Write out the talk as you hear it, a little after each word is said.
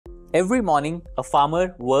Every morning, a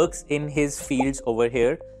farmer works in his fields over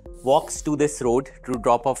here, walks to this road to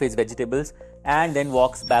drop off his vegetables, and then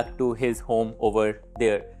walks back to his home over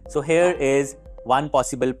there. So here is one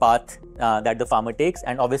possible path that the farmer takes,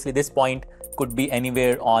 and obviously this point could be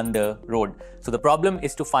anywhere on the road. So the problem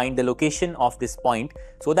is to find the location of this point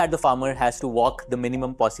so that the farmer has to walk the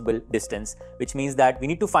minimum possible distance, which means that we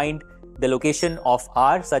need to find the location of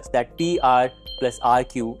R such that PR plus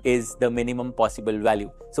RQ is the minimum possible value.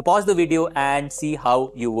 So pause the video and see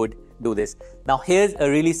how you would do this. Now here's a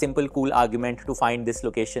really simple cool argument to find this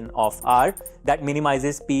location of R that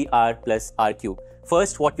minimizes PR plus RQ.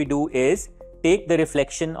 First, what we do is take the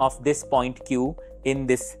reflection of this point Q in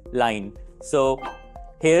this line. So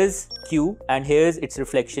here's Q and here's its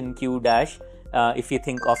reflection Q dash, if you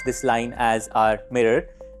think of this line as our mirror.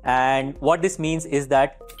 And what this means is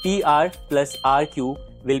that PR plus RQ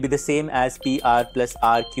will be the same as PR plus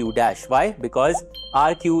RQ dash. Why? Because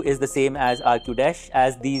RQ is the same as RQ dash,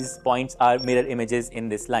 as these points are mirror images in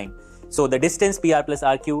this line. So the distance PR plus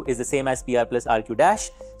RQ is the same as PR plus RQ dash.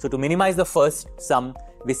 So to minimize the first sum,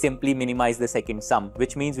 we simply minimize the second sum,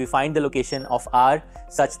 which means we find the location of R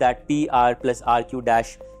such that PR plus RQ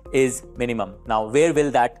dash is minimum. Now, where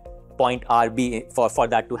will that point R be for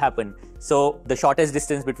that to happen? So the shortest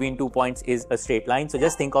distance between 2 points is a straight line. So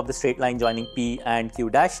just think of the straight line joining P and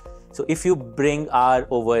Q dash. So if you bring R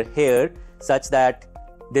over here such that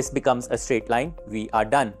this becomes a straight line, we are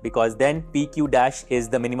done, because then PQ dash is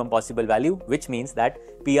the minimum possible value, which means that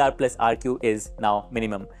PR plus RQ is now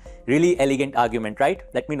minimum. Really elegant argument, right?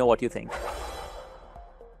 Let me know what you think.